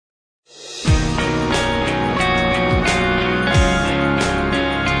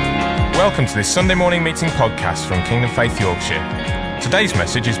Welcome to this Sunday morning meeting podcast from Kingdom Faith Yorkshire. Today's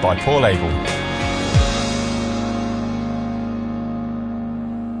message is by Paul Abel.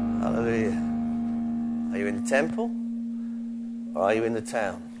 Hallelujah. Are you in the temple or are you in the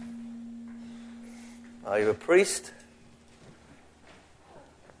town? Are you a priest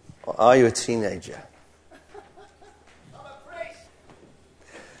or are you a teenager?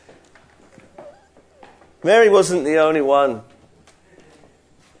 Mary wasn't the only one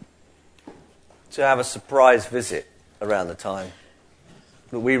to have a surprise visit around the time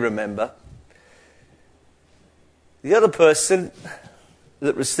that we remember. The other person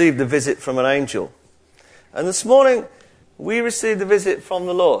that received a visit from an angel. And this morning, we received a visit from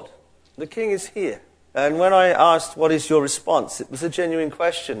the Lord. The King is here. And when I asked, what is your response? It was a genuine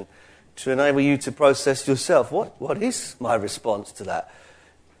question to enable you to process yourself. What is my response to that?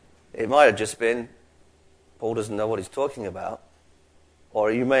 It might have just been, Paul doesn't know what he's talking about. Or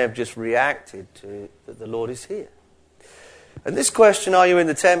you may have just reacted to that the Lord is here. And this question, are you in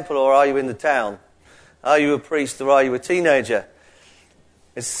the temple or are you in the town? Are you a priest or are you a teenager?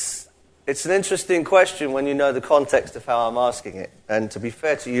 It's an interesting question when you know the context of how I'm asking it. And to be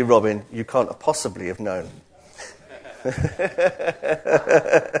fair to you, Robin, you can't possibly have known.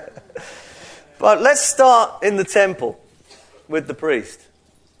 But let's start in the temple with the priest.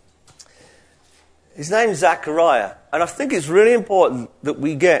 His name's Zechariah, and I think it's really important that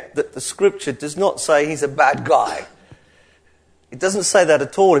we get that the scripture does not say he's a bad guy. It doesn't say that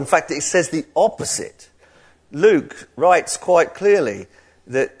at all. In fact, it says the opposite. Luke writes quite clearly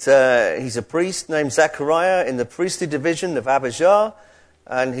that he's a priest named Zechariah in the priestly division of Abijah,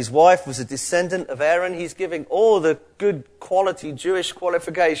 and his wife was a descendant of Aaron. He's giving all the good quality Jewish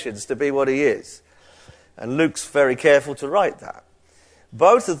qualifications to be what he is. And Luke's very careful to write that.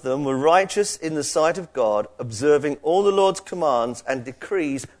 Both of them were righteous in the sight of God, observing all the Lord's commands and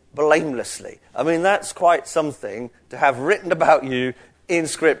decrees blamelessly. I mean, that's quite something to have written about you in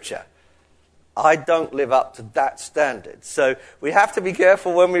Scripture. I don't live up to that standard. So we have to be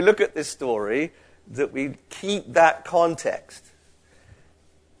careful when we look at this story that we keep that context.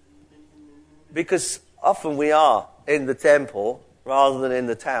 Because often we are in the temple rather than in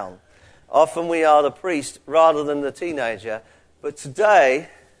the town. Often we are the priest rather than the teenager. But today,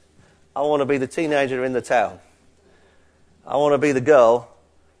 I want to be the teenager in the town. I want to be the girl,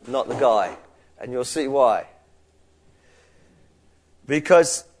 not the guy. And you'll see why.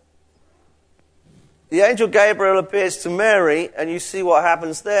 Because the angel Gabriel appears to Mary, and you see what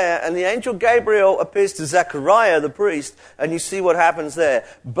happens there. And the angel Gabriel appears to Zechariah, the priest, and you see what happens there.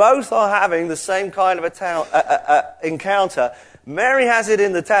 Both are having the same kind of encounter. Mary has it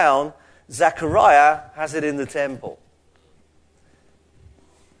in the town. Zechariah has it in the temple.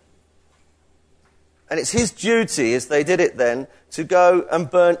 And it's his duty, as they did it then, to go and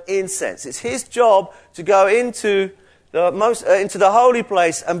burn incense. It's his job to go into the holy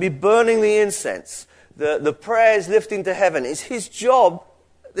place and be burning the incense. The prayers lifting to heaven. It's his job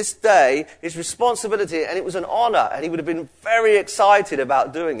this day, his responsibility, and it was an honor, and he would have been very excited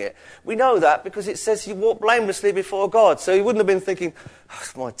about doing it. We know that because it says he walked blamelessly before God. So he wouldn't have been thinking, oh,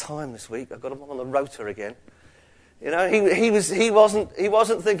 it's my time this week, I've got him on the rota again. You know, he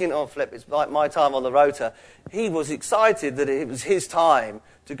wasn't thinking, oh, flip, it's like my time on the rota. He was excited that it was his time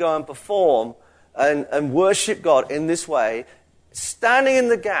to go and perform and worship God in this way, standing in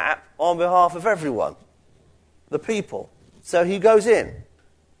the gap on behalf of everyone, the people. So he goes in.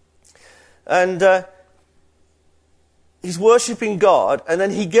 And he's worshipping God, and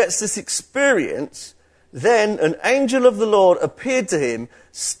then he gets this experience. Then an angel of the Lord appeared to him,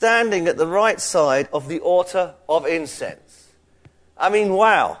 standing at the right side of the altar of incense. I mean,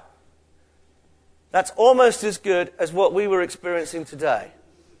 wow. That's almost as good as what we were experiencing today.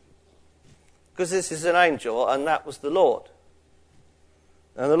 Because this is an angel, and that was the Lord.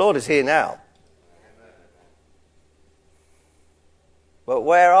 And the Lord is here now. But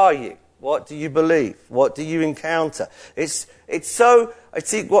where are you? What do you believe? What do you encounter? It's so, I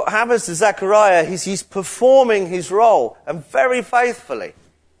see what happens to Zechariah, he's performing his role, and very faithfully.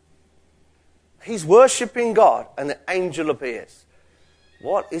 He's worshipping God, and the angel appears.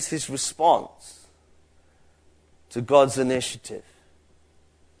 What is his response to God's initiative?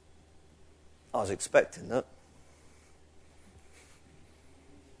 I was expecting that.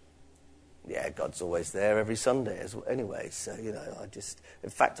 Yeah, God's always there every Sunday as well. Anyway, so, you know, in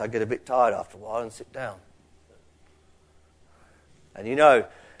fact, I get a bit tired after a while and sit down. And you know,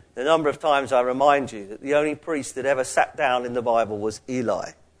 the number of times I remind you that the only priest that ever sat down in the Bible was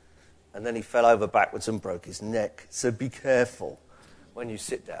Eli. And then he fell over backwards and broke his neck. So be careful when you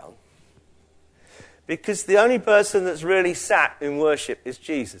sit down. Because the only person that's really sat in worship is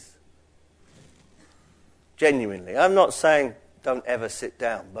Jesus. genuinely. I'm not saying don't ever sit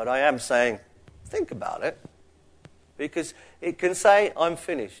down, but I am saying think about it. Because it can say, I'm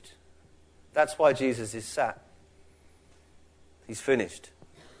finished. That's why Jesus is sat. He's finished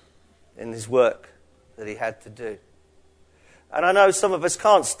in his work that he had to do. And I know some of us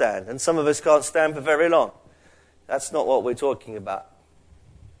can't stand, and some of us can't stand for very long. That's not what we're talking about.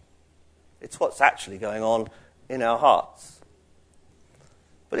 It's what's actually going on in our hearts.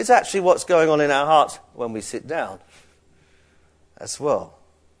 But it's actually what's going on in our hearts when we sit down as well.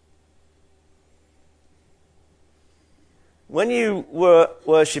 When you were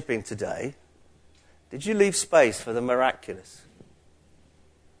worshipping today, did you leave space for the miraculous?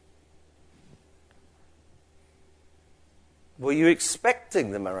 Were you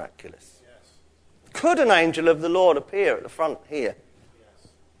expecting the miraculous? Yes. Could an angel of the Lord appear at the front here? Yes.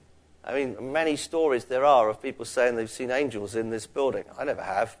 I mean, many stories there are of people saying they've seen angels in this building. I never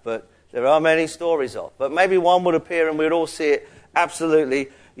have, but there are many stories of. But maybe one would appear and we'd all see it absolutely,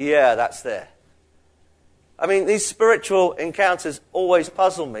 yeah, that's there. I mean, these spiritual encounters always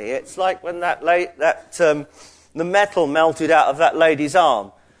puzzle me. It's like when the metal melted out of that lady's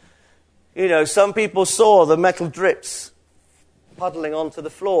arm. You know, some people saw the metal drips puddling onto the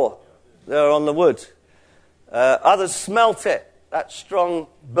floor there on the wood. Others smelt it, that strong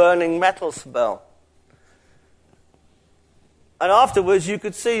burning metal smell. And afterwards you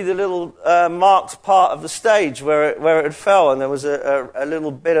could see the little marked part of the stage where it had fell, and there was a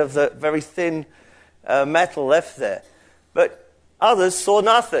little bit of the very thin metal left there. But others saw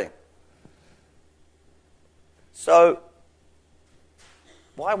nothing. So,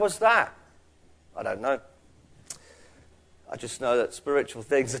 why was that? I don't know. I just know that spiritual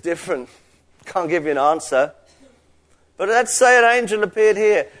things are different. Can't give you an answer. But let's say an angel appeared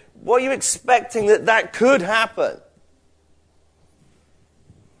here. Were you expecting that could happen?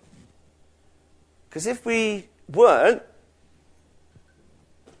 Because if we weren't,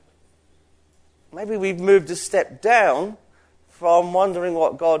 maybe we've moved a step down from wondering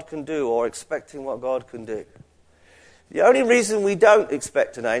what God can do or expecting what God can do. The only reason we don't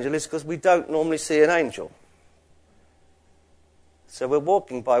expect an angel is because we don't normally see an angel. So we're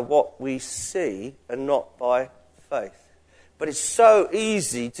walking by what we see and not by faith. But it's so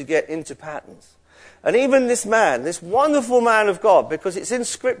easy to get into patterns. And even this man, this wonderful man of God, because it's in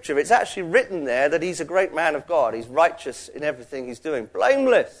Scripture, it's actually written there that he's a great man of God. He's righteous in everything he's doing,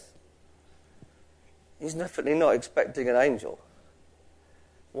 blameless. He's definitely not expecting an angel.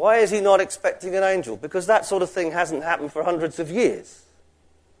 Why is he not expecting an angel? Because that sort of thing hasn't happened for hundreds of years.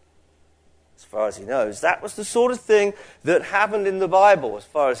 As far as he knows, that was the sort of thing that happened in the Bible as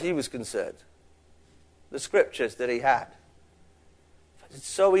far as he was concerned. The scriptures that he had. But it's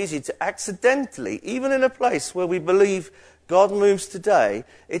so easy to accidentally, even in a place where we believe God moves today,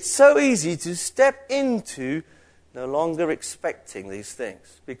 it's so easy to step into no longer expecting these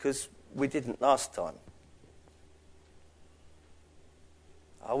things because we didn't last time.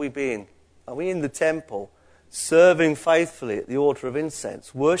 Are we in the temple, serving faithfully at the altar of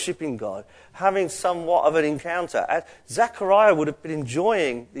incense, worshipping God, having somewhat of an encounter? Zechariah would have been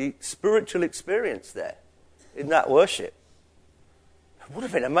enjoying the spiritual experience there in that worship. It would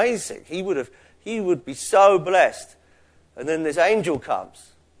have been amazing. He would be so blessed. And then this angel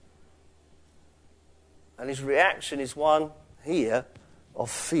comes. And his reaction is one here of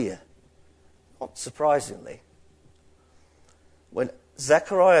fear. Not surprisingly. When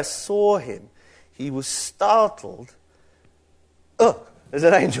Zechariah saw him, he was startled. Oh, there's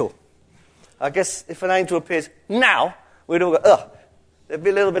an angel. I guess if an angel appears now, we'd all go, oh, there'd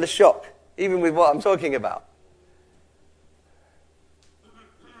be a little bit of shock, even with what I'm talking about.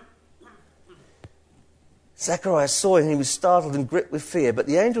 Zechariah saw him, he was startled and gripped with fear. But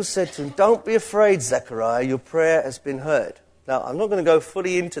the angel said to him, don't be afraid, Zechariah, your prayer has been heard. Now, I'm not going to go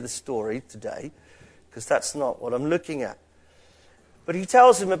fully into the story today, because that's not what I'm looking at. But he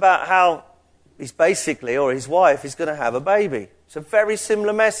tells him about how he's basically, or his wife, is going to have a baby. It's a very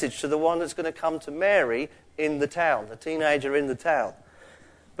similar message to the one that's going to come to Mary in the town, the teenager in the town.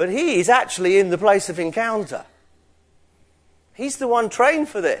 But he is actually in the place of encounter. He's the one trained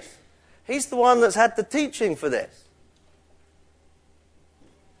for this. He's the one that's had the teaching for this.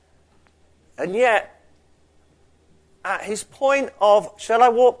 And yet, at his point of, shall I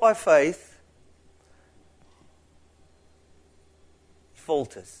walk by faith? He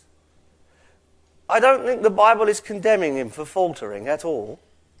falters. I don't think the Bible is condemning him for faltering at all,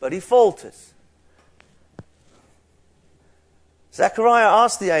 but he falters. Zechariah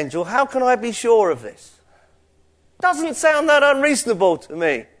asked the angel, how can I be sure of this? Doesn't sound that unreasonable to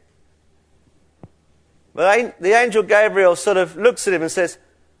me. But the angel Gabriel sort of looks at him and says,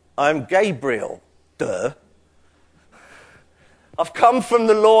 I'm Gabriel, duh. I've come from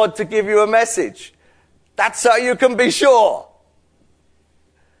the Lord to give you a message. That's how you can be sure.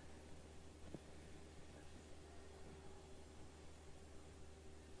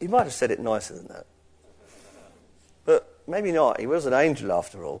 He might have said it nicer than that. But maybe not. He was an angel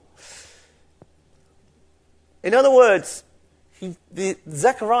after all. In other words,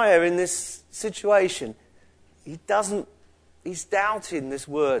 Zechariah in this situation, he's doubting this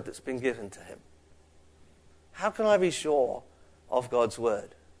word that's been given to him. How can I be sure of God's word?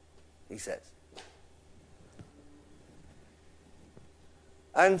 He says.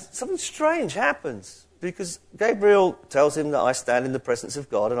 And something strange happens, because Gabriel tells him that I stand in the presence of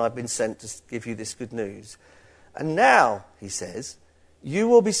God and I've been sent to give you this good news. And now, he says, you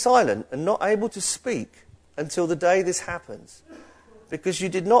will be silent and not able to speak until the day this happens, because you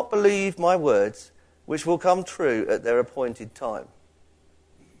did not believe my words, which will come true at their appointed time.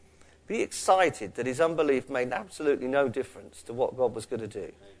 Be excited that his unbelief made absolutely no difference to what God was going to do.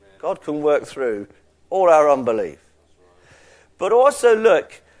 Amen. God can work through all our unbelief. But also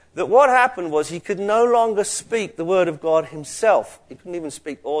look, that what happened was he could no longer speak the word of God himself. He couldn't even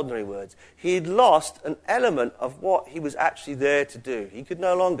speak ordinary words. He had lost an element of what he was actually there to do. He could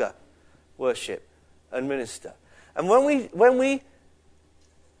no longer worship and minister. And when we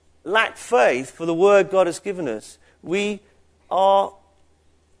lack faith for the word God has given us, we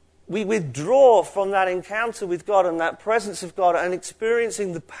withdraw from that encounter with God and that presence of God and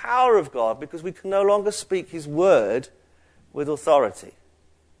experiencing the power of God, because we can no longer speak his word with authority.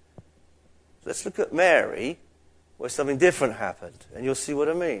 Let's look at Mary, where something different happened, and you'll see what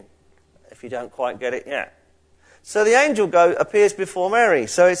I mean, if you don't quite get it yet. So the angel appears before Mary.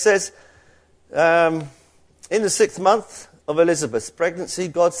 So it says, in the 6th month of Elizabeth's pregnancy,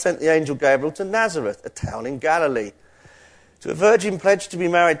 God sent the angel Gabriel to Nazareth, a town in Galilee, to a virgin pledged to be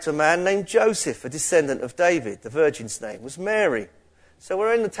married to a man named Joseph, a descendant of David. The virgin's name was Mary. So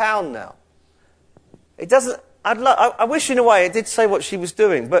we're in the town now. It doesn't. I wish in a way it did say what she was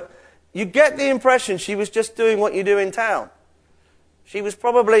doing, but you get the impression she was just doing what you do in town. She was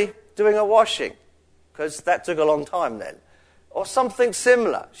probably doing a washing, because that took a long time then, or something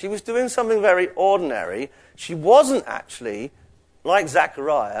similar. She was doing something very ordinary. She wasn't actually, like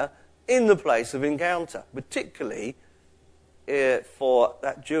Zechariah, in the place of encounter, particularly for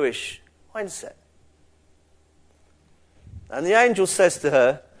that Jewish mindset. And the angel says to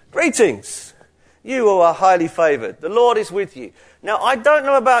her, "Greetings, you who are highly favoured. The Lord is with you." Now, I don't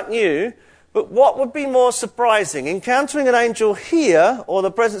know about you, but what would be more surprising, encountering an angel here, or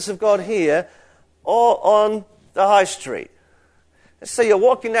the presence of God here, or on the high street? Let's say you're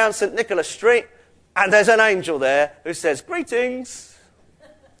walking down St. Nicholas Street, and there's an angel there who says, "Greetings."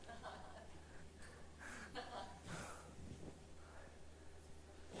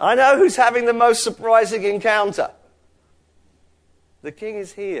 I know who's having the most surprising encounter. The king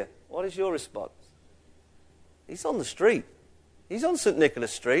is here. What is your response? He's on the street. He's on St.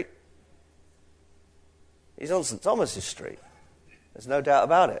 Nicholas Street. He's on St. Thomas's Street. There's no doubt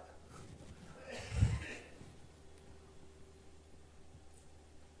about it.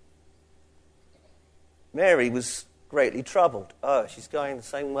 Mary was greatly troubled. Oh, she's going the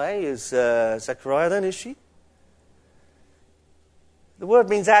same way as Zechariah then, is she? The word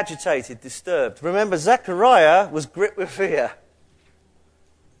means agitated, disturbed. Remember, Zechariah was gripped with fear.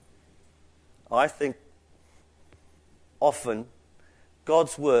 I think often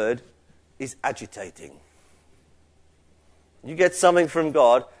God's word is agitating. You get something from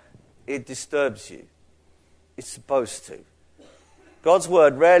God, it disturbs you. It's supposed to. God's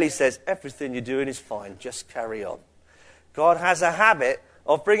word rarely says everything you're doing is fine, just carry on. God has a habit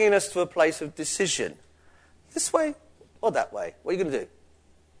of bringing us to a place of decision. This way or that way. What are you going to do?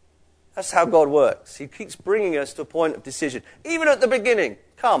 That's how God works. He keeps bringing us to a point of decision. Even at the beginning,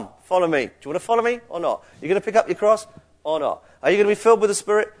 come, follow me. Do you want to follow me or not? Are you going to pick up your cross or not? Are you going to be filled with the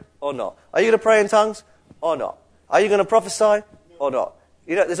Spirit or not? Are you going to pray in tongues or not? Are you going to prophesy or not?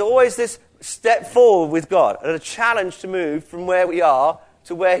 You know, there's always this step forward with God and a challenge to move from where we are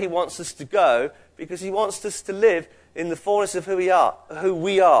to where he wants us to go, because he wants us to live in the fullness of who we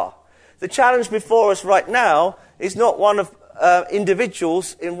are. The challenge before us right now is not one of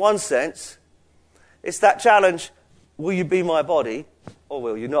individuals in one sense. It's that challenge, will you be my body or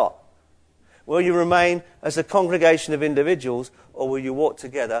will you not? Will you remain as a congregation of individuals, or will you walk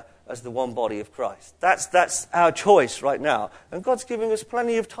together as the one body of Christ? That's our choice right now. And God's giving us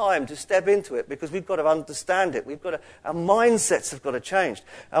plenty of time to step into it, because we've got to understand it. Our mindsets have got to change.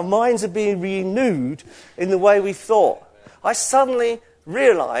 Our minds are being renewed in the way we thought. I suddenly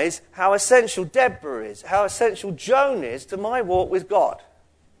realise how essential Deborah is, how essential Joan is to my walk with God.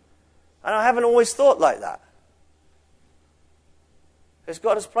 And I haven't always thought like that. As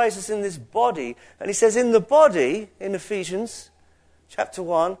God has placed us in this body. And he says in the body, in Ephesians chapter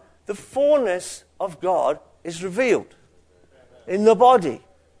 1, the fullness of God is revealed. In the body.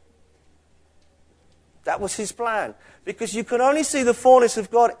 That was his plan. Because you can only see the fullness of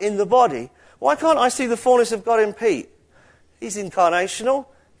God in the body. Why can't I see the fullness of God in Pete? He's incarnational.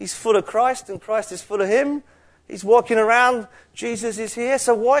 He's full of Christ and Christ is full of him. He's walking around. Jesus is here.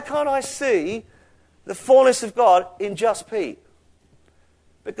 So why can't I see the fullness of God in just Pete?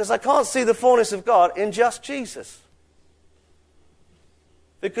 Because I can't see the fullness of God in just Jesus.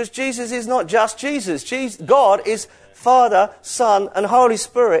 Because Jesus is not just Jesus. God is Father, Son, and Holy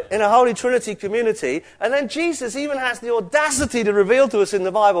Spirit in a Holy Trinity community. And then Jesus even has the audacity to reveal to us in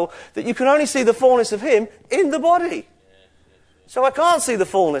the Bible that you can only see the fullness of him in the body. So I can't see the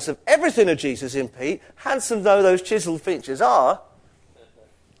fullness of everything of Jesus in Pete, handsome though those chiseled features are.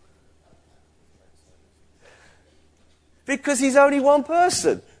 Because he's only one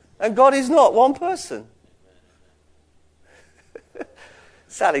person. And God is not one person.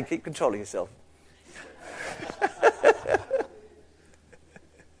 Sally, keep controlling yourself.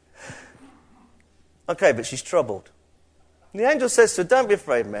 Okay, but she's troubled. The angel says to her, don't be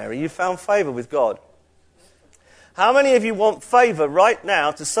afraid, Mary. You found favour with God. How many of you want favour right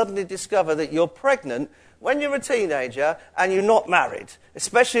now to suddenly discover that you're pregnant when you're a teenager and you're not married?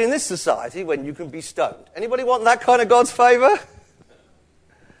 Especially in this society when you can be stoned. Anybody want that kind of God's favour?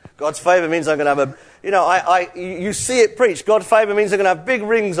 God's favour means I'm going to have you see it preached. God's favour means I'm going to have big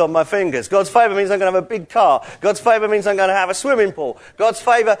rings on my fingers. God's favour means I'm going to have a big car. God's favour means I'm going to have a swimming pool. God's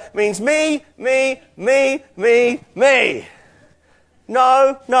favour means me.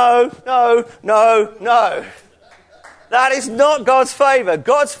 No. That is not God's favour.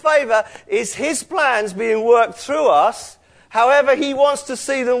 God's favour is his plans being worked through us, however he wants to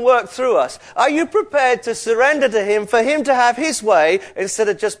see them work through us. Are you prepared to surrender to him for him to have his way instead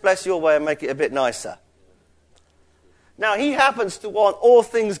of just bless your way and make it a bit nicer? Now, he happens to want all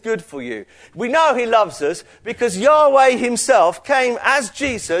things good for you. We know he loves us because Yahweh himself came as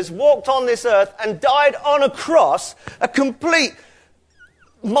Jesus, walked on this earth and died on a cross, a complete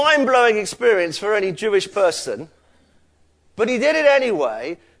mind-blowing experience for any Jewish person. But he did it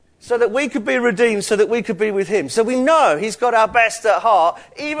anyway, so that we could be redeemed, so that we could be with him. So we know he's got our best at heart,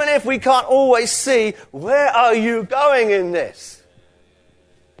 even if we can't always see, where are you going in this?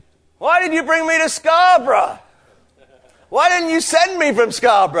 Why did you bring me to Scarborough? Why didn't you send me from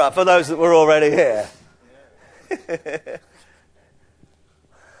Scarborough, for those that were already here?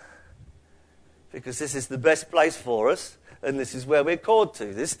 Because this is the best place for us, and this is where we're called to.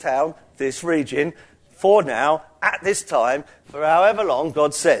 This town, this region, for now, at this time, for however long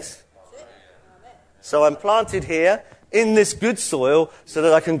God says. So I'm planted here in this good soil so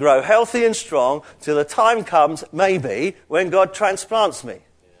that I can grow healthy and strong till the time comes, maybe, when God transplants me.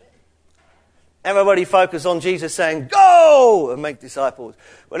 Everybody focus on Jesus saying, go and make disciples.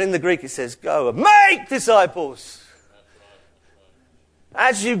 Well, in the Greek it says, go and make disciples.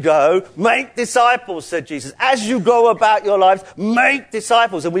 As you go, make disciples, said Jesus. As you go about your lives, make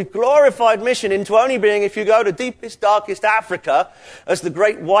disciples. And we've glorified mission into only being, if you go to deepest, darkest Africa, as the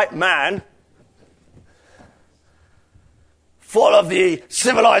great white man, full of the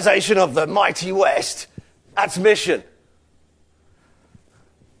civilization of the mighty West, that's mission.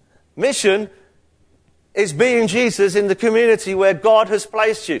 Mission is being Jesus in the community where God has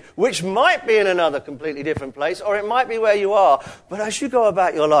placed you, which might be in another completely different place, or it might be where you are. But as you go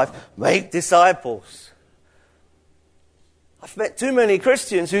about your life, make disciples. I've met too many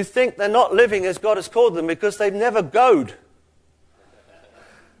Christians who think they're not living as God has called them because they've never goed.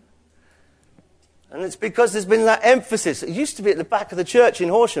 And it's because there's been that emphasis. It used to be at the back of the church in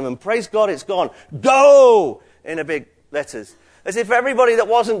Horsham, and praise God it's gone. Go! In a big letters. As if everybody that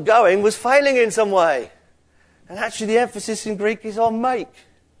wasn't going was failing in some way. And actually the emphasis in Greek is on make.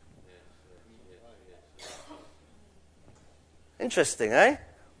 Interesting, eh?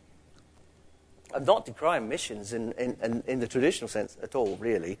 I'm not decrying missions in the traditional sense at all,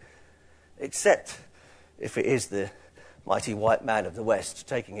 really. Except if it is the mighty white man of the West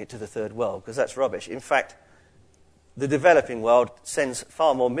taking it to the third world, because that's rubbish. In fact, the developing world sends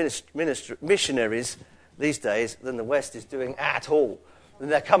far more missionaries these days than the West is doing at all.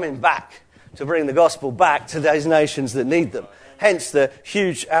 And they're coming back to bring the gospel back to those nations that need them. Hence the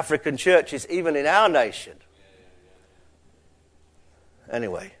huge African churches, even in our nation.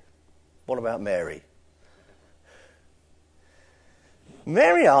 Anyway, what about Mary?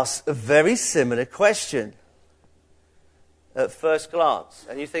 Mary asks a very similar question at first glance.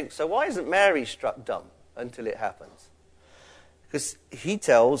 And you think, so why isn't Mary struck dumb until it happens? Because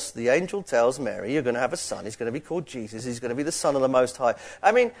the angel tells Mary, you're going to have a son, he's going to be called Jesus, he's going to be the Son of the Most High.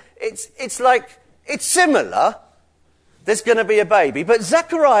 I mean, it's similar. There's going to be a baby. But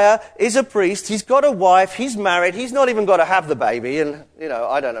Zechariah is a priest, he's got a wife, he's married, he's not even got to have the baby. And,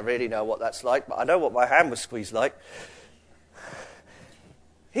 I don't really know what that's like, but I know what my hand was squeezed like.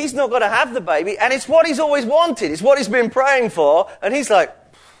 He's not got to have the baby, and it's what he's always wanted. It's what he's been praying for. And he's like,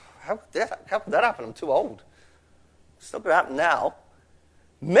 how could that happen? I'm too old. It's not going to happen now.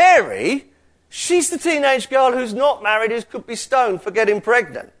 Mary, she's the teenage girl who's not married, who could be stoned for getting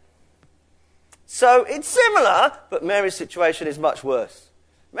pregnant. So it's similar, but Mary's situation is much worse.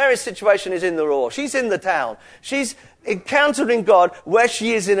 Mary's situation is in the raw. She's in the town. She's encountering God where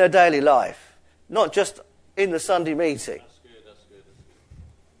she is in her daily life, not just in the Sunday meeting. That's good.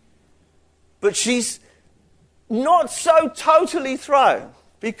 But she's not so totally thrown,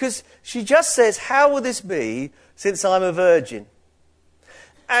 because she just says, how will this be since I'm a virgin?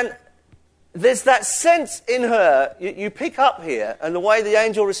 And there's that sense in her, you pick up here, and the way the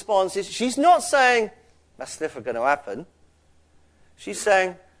angel responds is, she's not saying, that's never going to happen. She's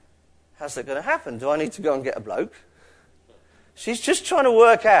saying, how's that going to happen? Do I need to go and get a bloke? She's just trying to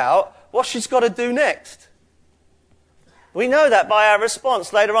work out what she's got to do next. We know that by our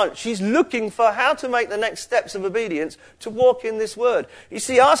response later on. She's looking for how to make the next steps of obedience to walk in this word. You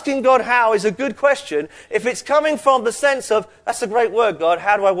see, asking God how is a good question if it's coming from the sense of, that's a great word, God,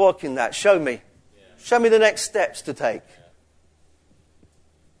 how do I walk in that? Show me. Yeah. Show me the next steps to take. Yeah.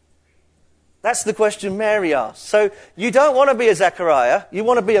 That's the question Mary asked. So you don't want to be a Zechariah, you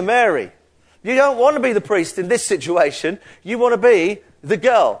want to be a Mary. You don't want to be the priest in this situation, you want to be the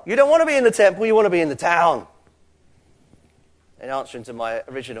girl. You don't want to be in the temple, you want to be in the town. In answering to my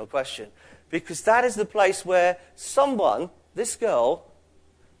original question. Because that is the place where someone, this girl,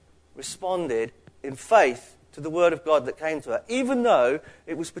 responded in faith to the word of God that came to her, even though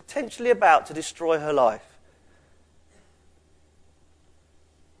it was potentially about to destroy her life.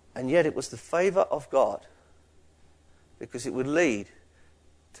 And yet it was the favour of God, because it would lead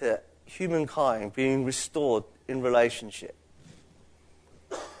to humankind being restored in relationship.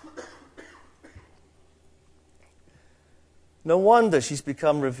 No wonder she's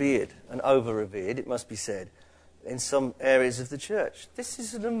become revered and over-revered, it must be said, in some areas of the church. This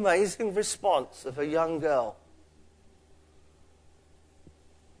is an amazing response of a young girl.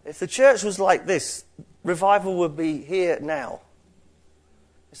 If the church was like this, revival would be here now.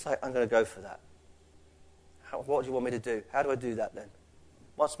 It's like, I'm going to go for that. What do you want me to do? How do I do that then?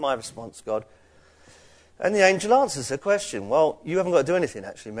 What's my response, God? And the angel answers her question. Well, you haven't got to do anything,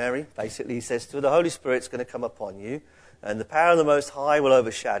 actually, Mary. Basically, he says to her, the Holy Spirit's going to come upon you, and the power of the Most High will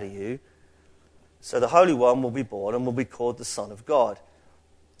overshadow you. So the Holy One will be born and will be called the Son of God.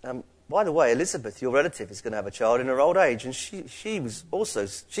 By the way, Elizabeth, your relative, is going to have a child in her old age, and she was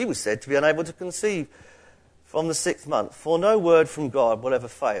said to be unable to conceive from the 6th month, for no word from God will ever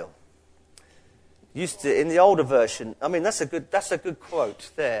fail. In the older version, I mean, that's a good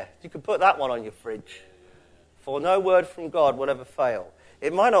quote there. You could put that one on your fridge. For no word from God will ever fail.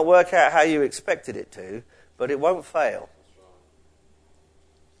 It might not work out how you expected it to, but it won't fail.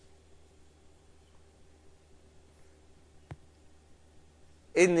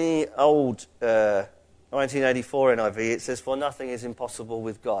 In the old 1984 NIV, it says, for nothing is impossible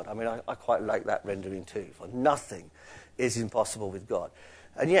with God. I mean, I quite like that rendering too. For nothing is impossible with God.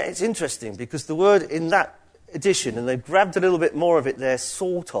 And yet it's interesting, because the word in that edition, and they've grabbed a little bit more of it there,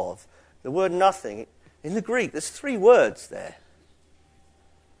 sort of, the word nothing, in the Greek, there's 3 words there.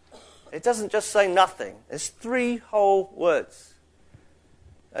 It doesn't just say nothing. There's 3 whole words.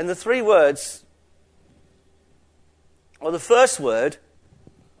 And the 3 words, well, the first word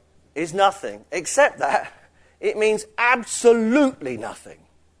is nothing, except that it means absolutely nothing.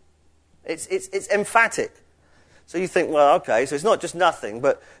 It's emphatic. So you think, well, okay, so it's not just nothing,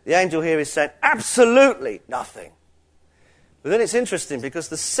 but the angel here is saying absolutely nothing. But then it's interesting, because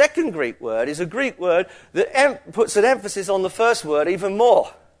the second Greek word is a Greek word that puts an emphasis on the first word even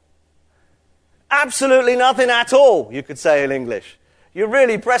more. Absolutely nothing at all, you could say in English. You're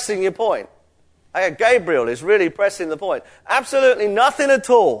really pressing your point. Gabriel is really pressing the point. Absolutely nothing at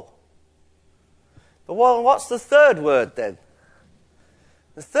all. But what's the third word then?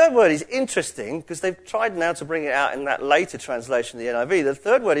 The third word is interesting, because they've tried now to bring it out in that later translation of the NIV. The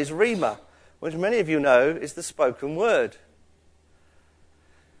third word is rhema, which many of you know is the spoken word.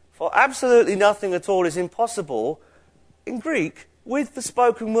 For absolutely nothing at all is impossible in Greek with the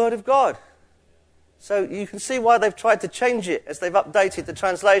spoken word of God. So you can see why they've tried to change it as they've updated the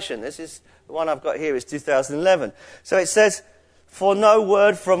translation. This is the one I've got here, is 2011. So it says, for no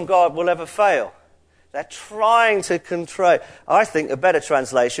word from God will ever fail. They're trying to control. I think a better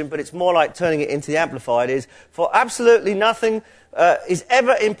translation, but it's more like turning it into the Amplified, is, for absolutely nothing is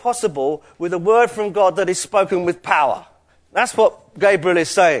ever impossible with a word from God that is spoken with power. That's what Gabriel is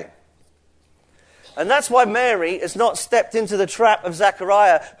saying. And that's why Mary has not stepped into the trap of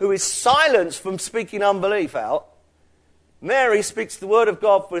Zechariah, who is silenced from speaking unbelief out. Mary speaks the word of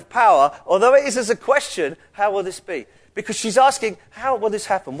God with power, although it is as a question, how will this be? Because she's asking, how will this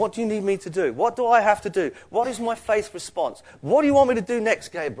happen? What do you need me to do? What do I have to do? What is my faith response? What do you want me to do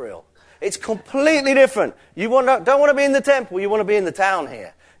next, Gabriel? It's completely different. You don't want to be in the temple, you want to be in the town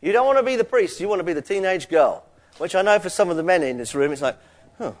here. You don't want to be the priest, you want to be the teenage girl. Which I know for some of the men in this room, it's like,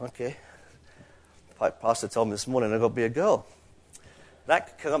 oh, okay. Pastor told me this morning I've got to be a girl.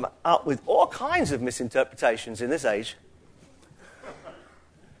 That can come up with all kinds of misinterpretations in this age.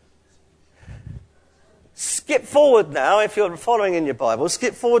 Skip forward now, if you're following in your Bible,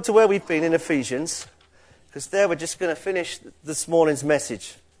 skip forward to where we've been in Ephesians, because there we're just going to finish this morning's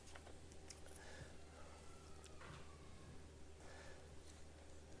message.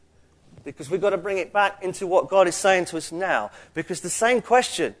 Because we've got to bring it back into what God is saying to us now. Because the same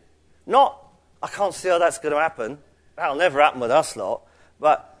question, not, I can't see how that's going to happen, that'll never happen with us lot,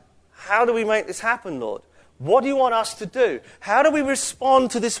 but how do we make this happen, Lord? What do you want us to do? How do we respond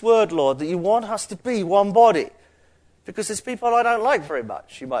to this word, Lord, that you want us to be one body? Because there's people I don't like very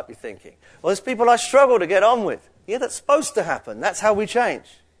much, you might be thinking. Or there's people I struggle to get on with. Yeah, that's supposed to happen. That's how we change.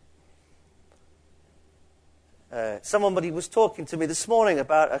 Somebody was talking to me this morning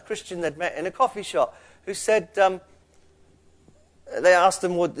about a Christian they'd met in a coffee shop who said, they asked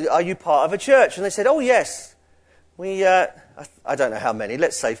them, well, are you part of a church? And they said, oh, yes. I don't know how many,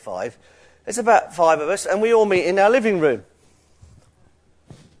 let's say 5. There's about 5 of us, and we all meet in our living room.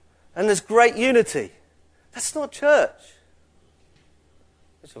 And there's great unity. That's not church.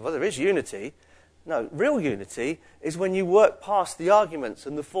 Well, there is unity. No, real unity is when you work past the arguments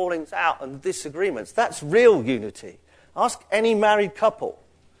and the fallings out and the disagreements. That's real unity. Ask any married couple.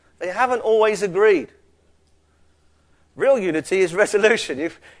 They haven't always agreed. Real unity is resolution.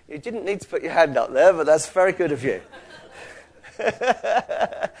 You didn't need to put your hand up there, but that's very good of you.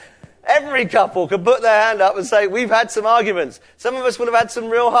 Every couple can put their hand up and say, we've had some arguments. Some of us will have had some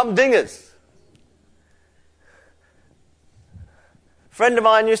real humdingers. A friend of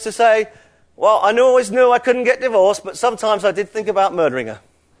mine used to say, well, I always knew I couldn't get divorced, but sometimes I did think about murdering her.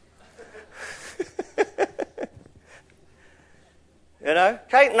 You know,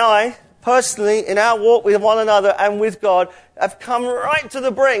 Kate and I, personally, in our walk with one another and with God, have come right to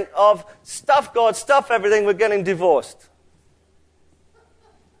the brink of stuff God, stuff everything, we're getting divorced.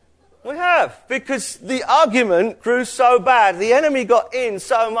 We have, because the argument grew so bad, the enemy got in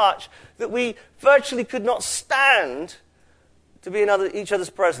so much that we virtually could not stand to be in each other's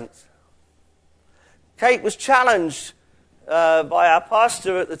presence. Kate was challenged by our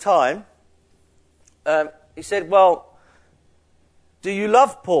pastor at the time. He said, well, do you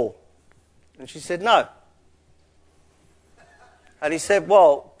love Paul? And she said, no. And he said,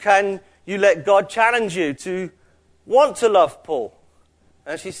 well, can you let God challenge you to want to love Paul?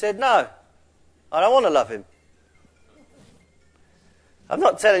 And she said, no, I don't want to love him. I'm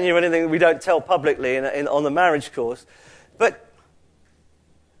not telling you anything that we don't tell publicly on the marriage course. But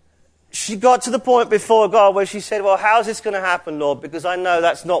she got to the point before God where she said, well, how's this going to happen, Lord? Because I know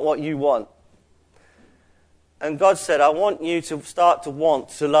that's not what you want. And God said, I want you to start to want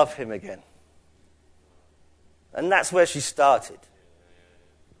to love him again. And that's where she started.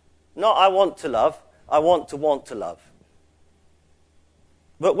 Not I want to love, I want to love.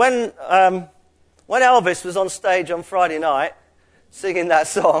 But when Elvis was on stage on Friday night singing that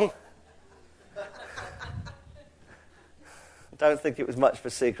song, I don't think it was much of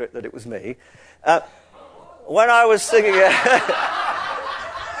a secret that it was me. When I was singing it,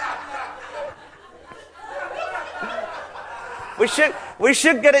 we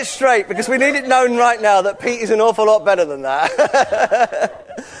should get it straight because we need it known right now that Pete is an awful lot better than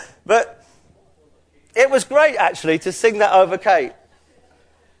that. But it was great actually to sing that over Kate.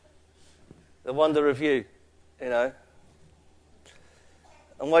 The wonder of you, you know.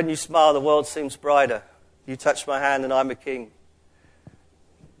 And when you smile, the world seems brighter. You touch my hand and I'm a king.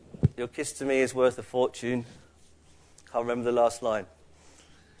 Your kiss to me is worth a fortune. Can't remember the last line.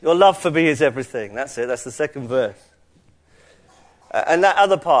 Your love for me is everything. That's it. That's the second verse. And that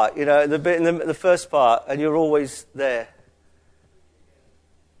other part, you know, the bit in the first part, and you're always there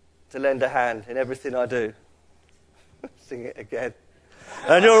to lend a hand in everything I do. Sing it again.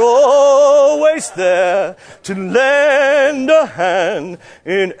 And you're always there to lend a hand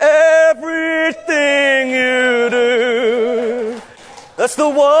in everything you do. That's the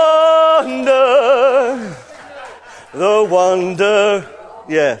wonder. The wonder.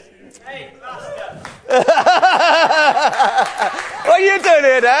 Yeah. What are you doing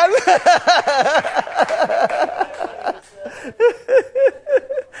here, Dan?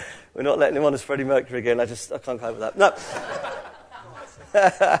 We're not letting him on as Freddie Mercury again. I can't cope with that. No.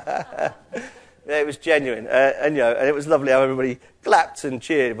 Yeah, it was genuine, and it was lovely how everybody clapped and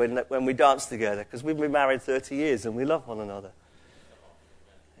cheered when we danced together, because we've been married 30 years and we love one another.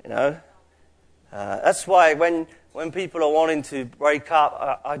 That's why when people are wanting to break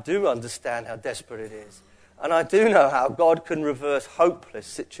up, I do understand how desperate it is, and I do know how God can reverse hopeless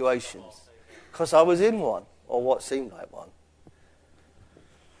situations, because I was in one, or what seemed like one.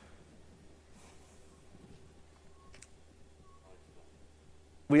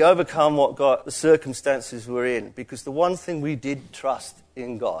 We overcome the circumstances we're in, because the one thing we did trust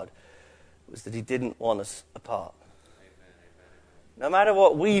in God was that he didn't want us apart. No matter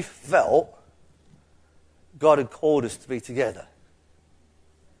what we felt, God had called us to be together.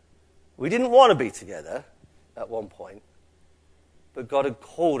 We didn't want to be together at one point, but God had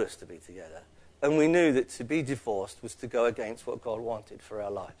called us to be together. And we knew that to be divorced was to go against what God wanted for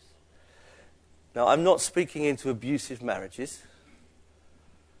our lives. Now, I'm not speaking into abusive marriages.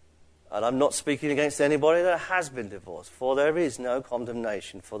 And I'm not speaking against anybody that has been divorced, for there is no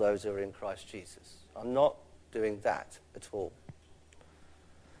condemnation for those who are in Christ Jesus. I'm not doing that at all.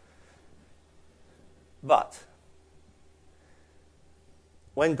 But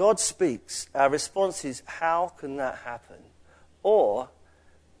when God speaks, our response is, how can that happen? Or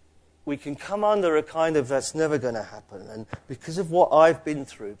we can come under a kind of, that's never going to happen. And because of what I've been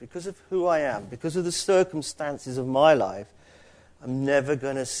through, because of who I am, because of the circumstances of my life, I'm never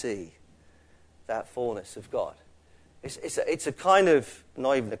going to see that fullness of God. It's a kind of,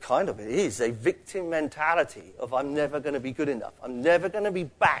 not even a kind of, it is a victim mentality of, I'm never going to be good enough. I'm never going to be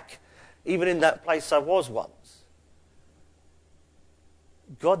back, even in that place I was once.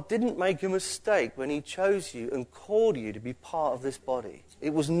 God didn't make a mistake when he chose you and called you to be part of this body.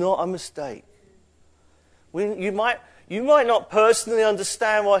 It was not a mistake. You might not personally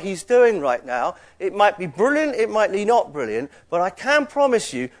understand what he's doing right now. It might be brilliant, it might be not brilliant, but I can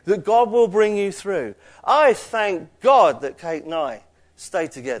promise you that God will bring you through. I thank God that Kate and I stay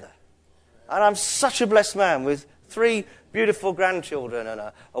together. And I'm such a blessed man with 3 beautiful grandchildren and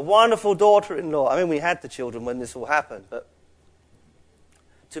a wonderful daughter-in-law. I mean, we had the children when this all happened, but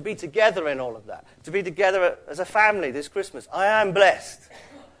to be together in all of that, to be together as a family this Christmas, I am blessed.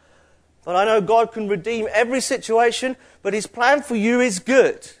 But I know God can redeem every situation, but his plan for you is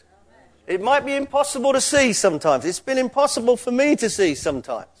good. It might be impossible to see sometimes. It's been impossible for me to see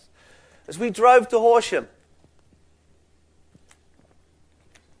sometimes. As we drove to Horsham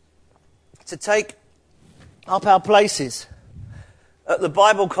to take up our places at the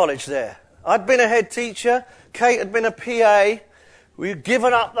Bible college there. I'd been a head teacher. Kate had been a PA. We'd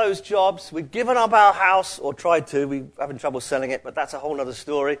given up those jobs. We'd given up our house, or tried to. We were having trouble selling it, but that's a whole other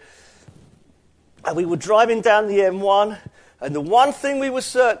story. And we were driving down the M1, and the one thing we were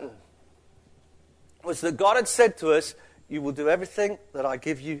certain was that God had said to us, you will do everything that I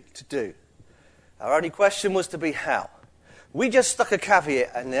give you to do. Our only question was to be how. We just stuck a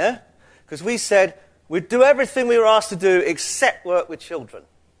caveat in there, because we said we'd do everything we were asked to do except work with children.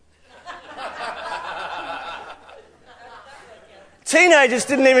 Teenagers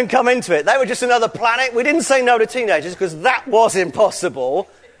didn't even come into it. They were just another planet. We didn't say no to teenagers because that was impossible.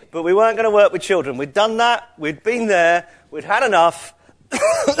 But we weren't going to work with children. We'd done that. We'd been there. We'd had enough.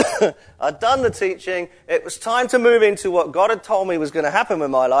 I'd done the teaching. It was time to move into what God had told me was going to happen with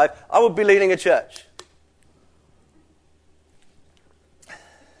my life. I would be leading a church.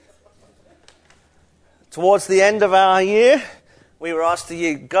 Towards the end of our year, we were asked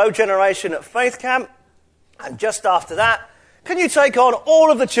to go generation at Faith Camp. And just after that, can you take on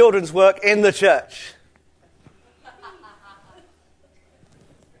all of the children's work in the church?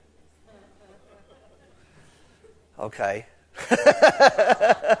 Okay.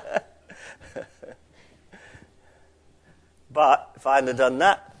 But if I hadn't have done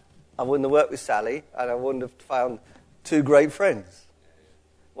that, I wouldn't have worked with Sally, and I wouldn't have found 2 great friends.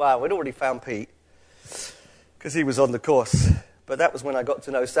 Wow, we'd already found Pete, because he was on the course. But that was when I got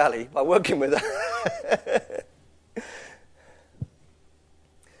to know Sally, by working with her.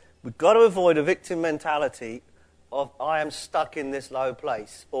 We've got to avoid a victim mentality of, I am stuck in this low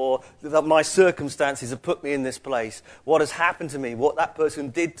place, or that my circumstances have put me in this place. What has happened to me, what that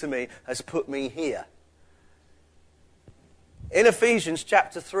person did to me, has put me here. In Ephesians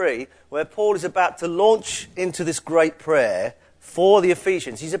chapter 3, where Paul is about to launch into this great prayer for the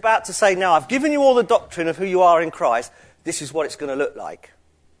Ephesians, he's about to say, now I've given you all the doctrine of who you are in Christ. this is what it's going to look like.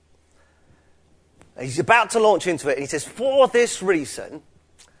 And he's about to launch into it, and he says, for this reason,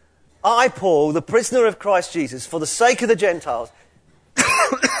 I, Paul, the prisoner of Christ Jesus, for the sake of the Gentiles,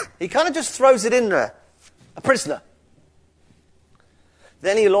 he kind of just throws it in there, a prisoner.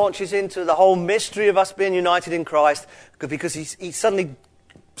 Then he launches into the whole mystery of us being united in Christ, because he suddenly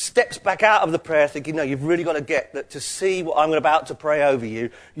steps back out of the prayer thinking, no, you've really got to get that to see what I'm about to pray over you,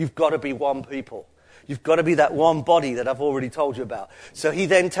 you've got to be one people. You've got to be that one body that I've already told you about. So he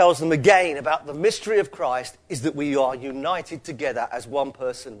then tells them again about the mystery of Christ is that we are united together as one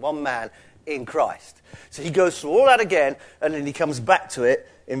person, one man in Christ. So he goes through all that again, and then he comes back to it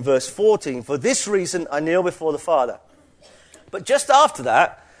in verse 14. For this reason I kneel before the Father. But just after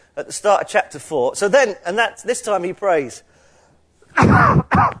that, at the start of chapter 4, so then, and that's this time he prays.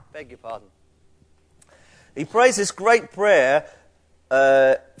 Beg your pardon. He prays this great prayer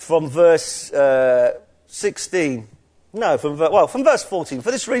from verse 16. No, from verse 14.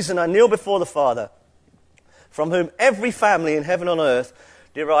 For this reason I kneel before the Father, from whom every family in heaven and on earth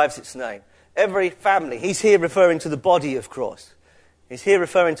derives its name. Every family. He's here referring to the body of Christ. He's here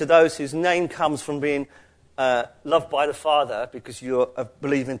referring to those whose name comes from being loved by the Father because you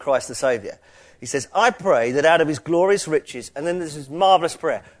believe in Christ the Saviour. He says, I pray that out of his glorious riches, and then there's this marvellous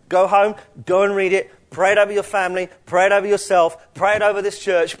prayer. Go home, go and read it, pray it over your family, pray it over yourself, pray it over this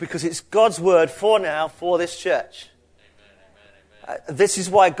church, because it's God's word for now, for this church. Amen, amen, amen. This is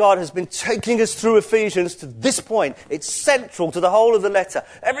why God has been taking us through Ephesians to this point. It's central to the whole of the letter.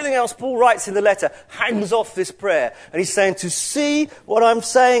 Everything else Paul writes in the letter hangs off this prayer. And he's saying, to see what I'm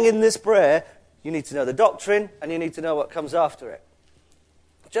saying in this prayer, you need to know the doctrine, and you need to know what comes after it.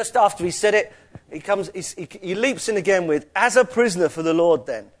 Just after he said it, he leaps in again with, as a prisoner for the Lord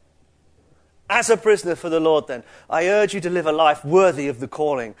then. As a prisoner for the Lord then. I urge you to live a life worthy of the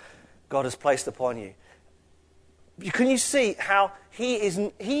calling God has placed upon you. Can you see how he's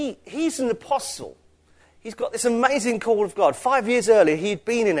an apostle? He's got this amazing call of God. 5 years earlier, he'd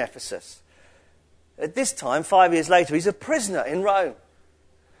been in Ephesus. At this time, 5 years later, he's a prisoner in Rome.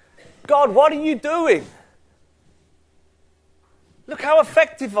 God, what are you doing? Look how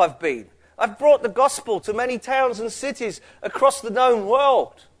effective I've been. I've brought the gospel to many towns and cities across the known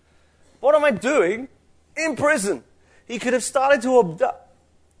world. What am I doing in prison? He could have started to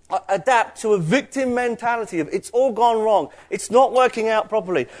adapt to a victim mentality of it's all gone wrong. It's not working out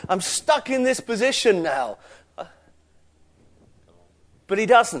properly. I'm stuck in this position now. But he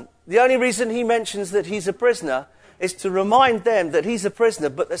doesn't. The only reason he mentions that he's a prisoner is to remind them that he's a prisoner,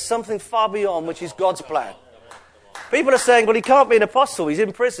 but there's something far beyond, which is God's plan. People are saying, well, he can't be an apostle, he's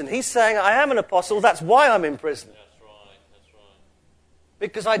in prison. He's saying, I am an apostle, that's why I'm in prison. That's right.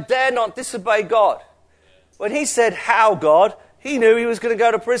 Because I dare not disobey God. When he said, how, God, he knew he was going to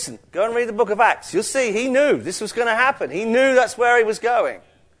go to prison. Go and read the book of Acts. You'll see, he knew this was going to happen. He knew that's where he was going.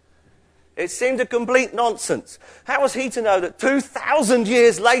 It seemed a complete nonsense. How was he to know that 2,000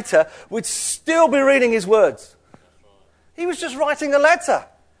 years later we'd still be reading his words? He was just writing a letter.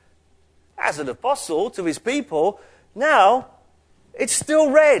 As an apostle to his people, now it's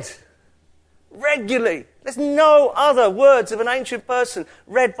still read regularly. There's no other words of an ancient person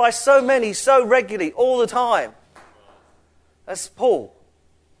read by so many, so regularly, all the time. That's Paul.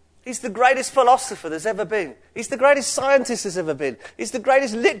 He's the greatest philosopher there's ever been. He's the greatest scientist there's ever been. He's the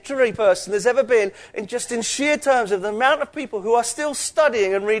greatest literary person there's ever been, in sheer terms of the amount of people who are still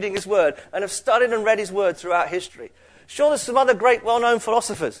studying and reading his word and have studied and read his word throughout history. Sure, there's some other great well-known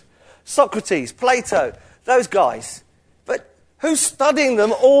philosophers. Socrates, Plato, those guys. But who's studying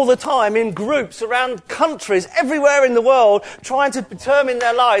them all the time in groups around countries everywhere in the world, trying to determine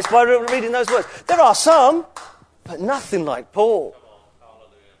their lives by reading those words? There are some, but nothing like Paul.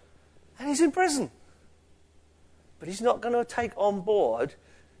 And he's in prison. But he's not going to take on board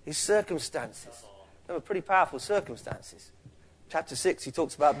his circumstances. They were pretty powerful circumstances. Chapter 6, he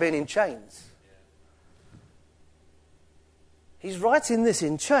talks about being in chains. He's writing this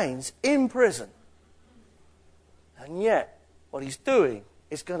in chains, in prison. And yet, what he's doing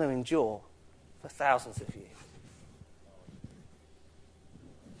is going to endure for thousands of years.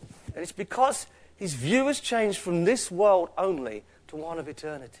 And it's because his view has changed from this world only to one of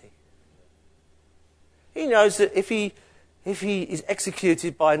eternity. He knows that if he is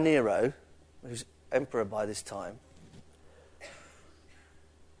executed by Nero, who's emperor by this time,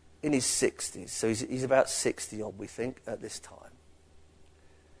 in his 60s, so he's about 60 odd, we think, at this time,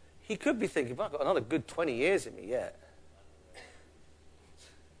 he could be thinking, well, I've got another good 20 years in me yet.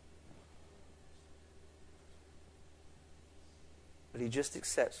 But he just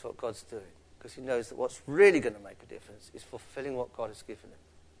accepts what God's doing, because he knows that what's really going to make a difference is fulfilling what God has given him.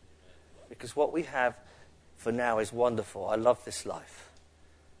 Because what we have for now is wonderful. I love this life.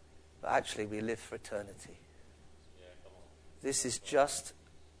 But actually, we live for eternity. This is just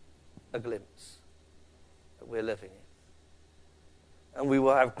a glimpse that we're living in. And we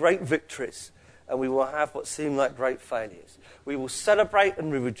will have great victories, and we will have what seem like great failures. We will celebrate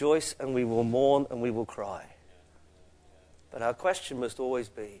and we rejoice, and we will mourn and we will cry. But our question must always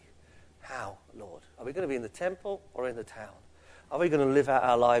be, how, Lord? Are we going to be in the temple or in the town? Are we going to live out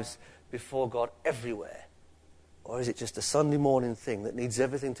our lives before God everywhere? Or is it just a Sunday morning thing that needs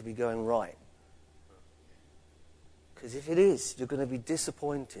everything to be going right? Because if it is, you're going to be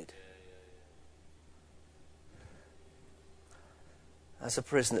disappointed. As a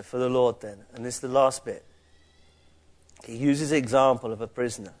prisoner for the Lord then, and this is the last bit. He uses the example of a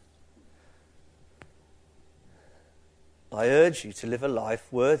prisoner. I urge you to live a life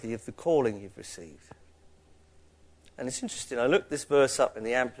worthy of the calling you've received. And it's interesting, I looked this verse up in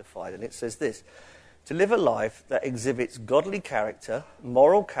the Amplified, and it says this: to live a life that exhibits godly character,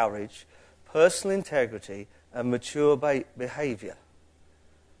 moral courage, personal integrity, and mature behaviour.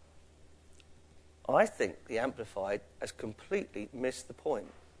 I think the Amplified has completely missed the point.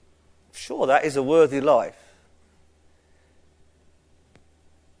 Sure, that is a worthy life.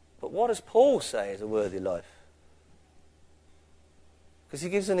 But what does Paul say is a worthy life? Because he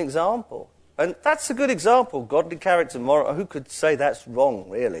gives an example. And that's a good example, godly character, moral. Who could say that's wrong,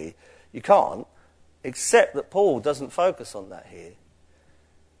 really? You can't, except that Paul doesn't focus on that here.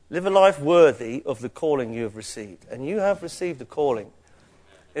 Live a life worthy of the calling you have received. And you have received a calling.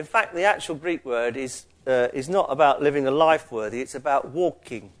 In fact, the actual Greek word is not about living a life worthy, it's about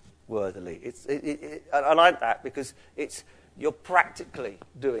walking worthily. I like that because you're practically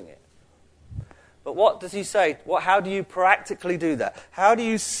doing it. But what does he say? How do you practically do that? How do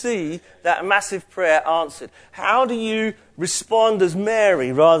you see that massive prayer answered? How do you respond as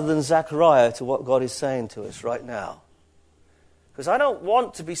Mary rather than Zechariah to what God is saying to us right now? Because I don't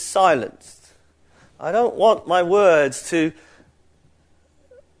want to be silenced. I don't want my words to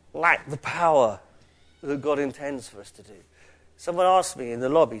lack the power that God intends for us to do. Someone asked me in the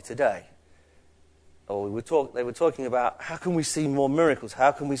lobby today, they were talking about how can we see more miracles?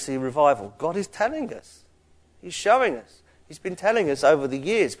 How can we see revival? God is telling us. He's showing us. He's been telling us over the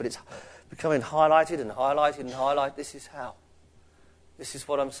years, but it's becoming highlighted and highlighted and highlighted. This is how. This is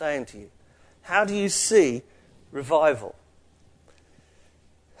what I'm saying to you. How do you see revival?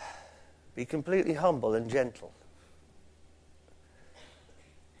 Be completely humble and gentle.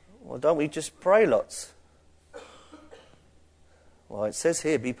 Well, don't we just pray lots? Well, it says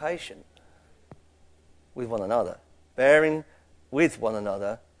here, be patient with one another, bearing with one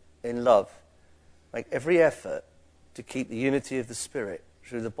another in love. Make every effort to keep the unity of the Spirit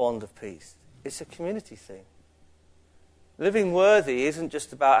through the bond of peace. It's a community thing. Living worthy isn't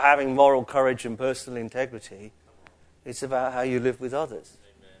just about having moral courage and personal integrity. It's about how you live with others.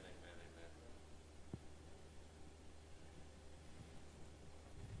 Amen, amen,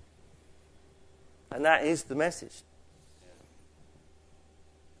 amen. And that is the message.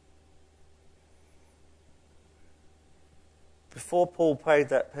 Before Paul prayed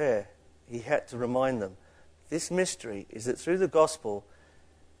that prayer, he had to remind them, this mystery is that through the gospel,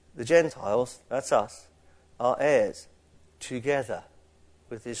 the Gentiles, that's us, are heirs together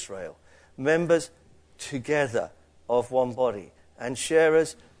with Israel, members together of one body, and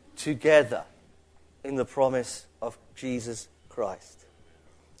sharers together in the promise of Jesus Christ.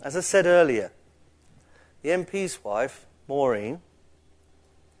 As I said earlier, the MP's wife, Maureen,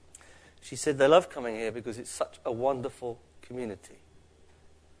 she said they love coming here because it's such a wonderful community.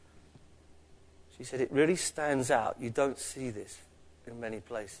 She said it really stands out. You don't see this in many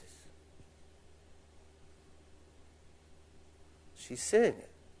places. She's seeing it.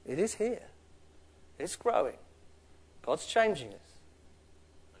 It is here. It's growing. God's changing us.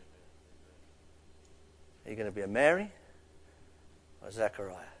 Are you going to be a Mary or a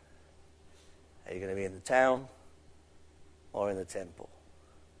Zechariah? Are you going to be in the town or in the temple?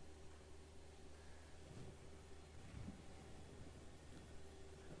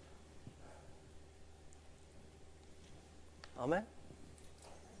 Amen?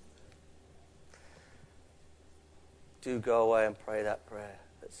 Do go away and pray that prayer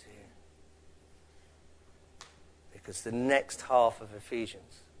that's here. Because the next half of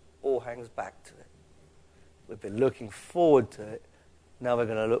Ephesians all hangs back to it. We've been looking forward to it. Now we're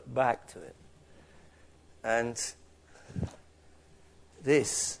going to look back to it. And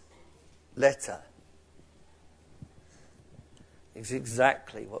this letter is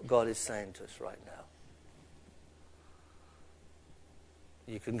exactly what God is saying to us right now.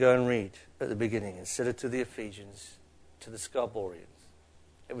 You can go and read at the beginning, instead of to the Ephesians, to the Scarborians.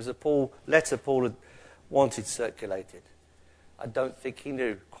 It was a letter Paul had wanted circulated. I don't think he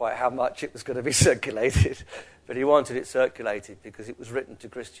knew quite how much it was going to be circulated, but he wanted it circulated because it was written to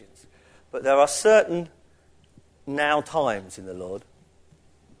Christians. But there are certain now times in the Lord.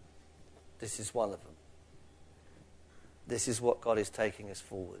 This is one of them. This is what God is taking us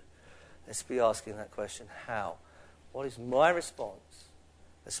forward. Let's be asking that question, how? What is my response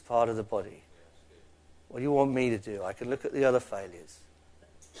as part of the body? What do you want me to do? I can look at the other failures.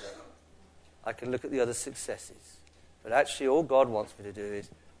 I can look at the other successes. But actually all God wants me to do is,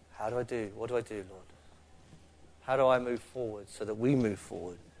 how do I do? What do I do, Lord? How do I move forward so that we move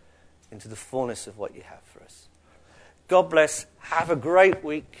forward into the fullness of what you have for us? God bless. Have a great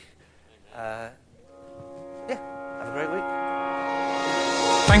week. Have a great week.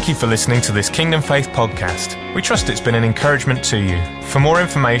 Thank you for listening to this Kingdom Faith podcast. We trust it's been an encouragement to you. For more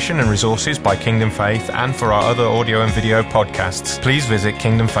information and resources by Kingdom Faith and for our other audio and video podcasts, please visit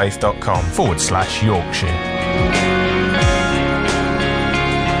kingdomfaith.com/Yorkshire.